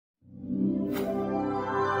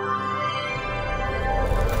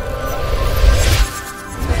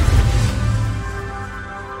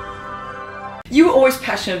you were always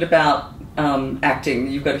passionate about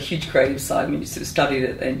acting. You've got a huge creative side. I mean, you sort of studied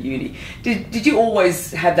it at uni. Did you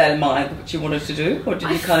always have that in mind, what you wanted to do, or did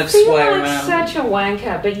you kind of sway around? I'm such a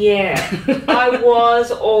wanker, but yeah, I was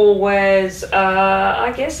always,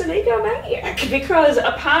 I guess, an egomaniac, because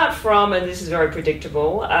apart from, and this is very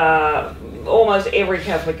predictable, almost every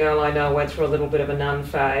Catholic girl I know went through a little bit of a nun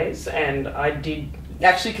phase, and I did.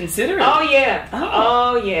 Actually consider it? Oh, yeah.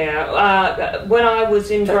 Oh, yeah. When I was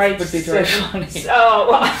in grade 7... That would be very funny. Oh,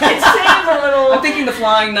 well, it seems a little... I'm thinking the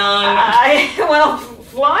flying nun. Well,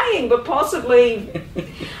 flying, but possibly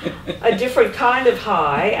a different kind of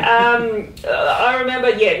high. I remember,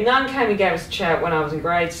 Nun came and gave us a chat when I was in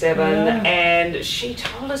grade 7, and she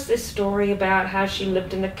told us this story about how she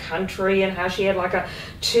lived in the country and how she had like a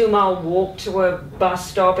 2-mile walk to a bus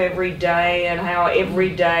stop every day, and how every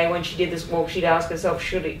day when she did this walk she'd ask herself,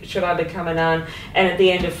 should I become a nun? And at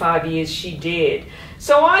the end of 5 years she did.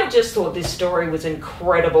 So I just thought this story was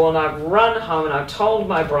incredible, and I've run home and I've told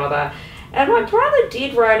my brother. And my brother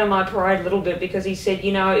did rain on my parade a little bit, because he said,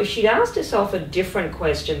 you know, if she'd asked herself a different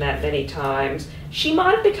question that many times, she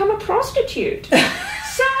might have become a prostitute.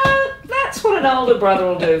 So that's what an older brother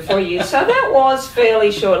will do for you. So that was fairly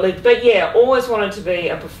short-lived. But yeah, always wanted to be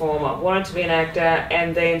a performer, wanted to be an actor.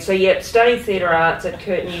 And then, studied theatre arts at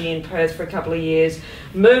Curtin Uni in Perth for a couple of years.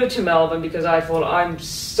 Moved to Melbourne because I thought, I'm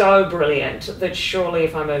so brilliant that surely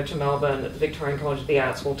if I move to Melbourne, the Victorian College of the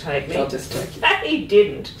Arts will take me. They'll just take you. They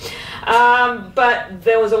didn't. But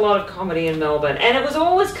there was a lot of comedy in Melbourne, and it was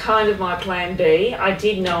always kind of my plan B. I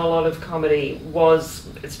did know a lot of comedy was,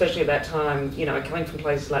 especially at that time, you know, coming from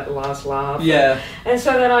places like The Last Laugh. Yeah. And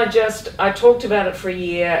so then I talked about it for a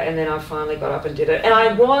year, and then I finally got up and did it. And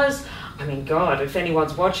I mean, God, if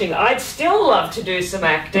anyone's watching, I'd still love to do some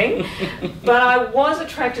acting, but I was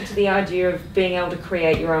attracted to the idea of being able to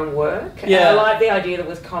create your own work. Yeah. And I like the idea that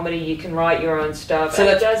with comedy you can write your own stuff, so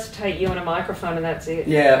and it does take you on a microphone and that's it.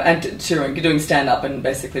 Yeah, and doing stand-up, and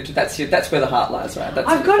basically that's where the heart lies, right?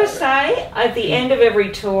 I've got to say, at the end of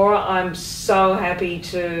every tour, I'm so happy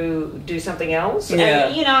to do something else. Yeah.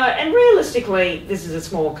 And, you know, and realistically, this is a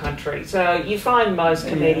small country, so you find most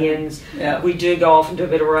comedians, we do go off and do a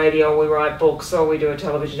bit of radio, we write books, or we do a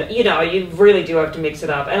television. You know, you really do have to mix it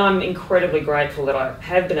up, and I'm incredibly grateful that I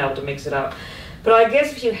have been able to mix it up. But I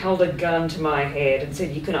guess if you held a gun to my head and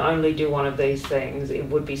said you can only do one of these things, it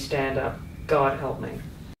would be stand-up. God help me.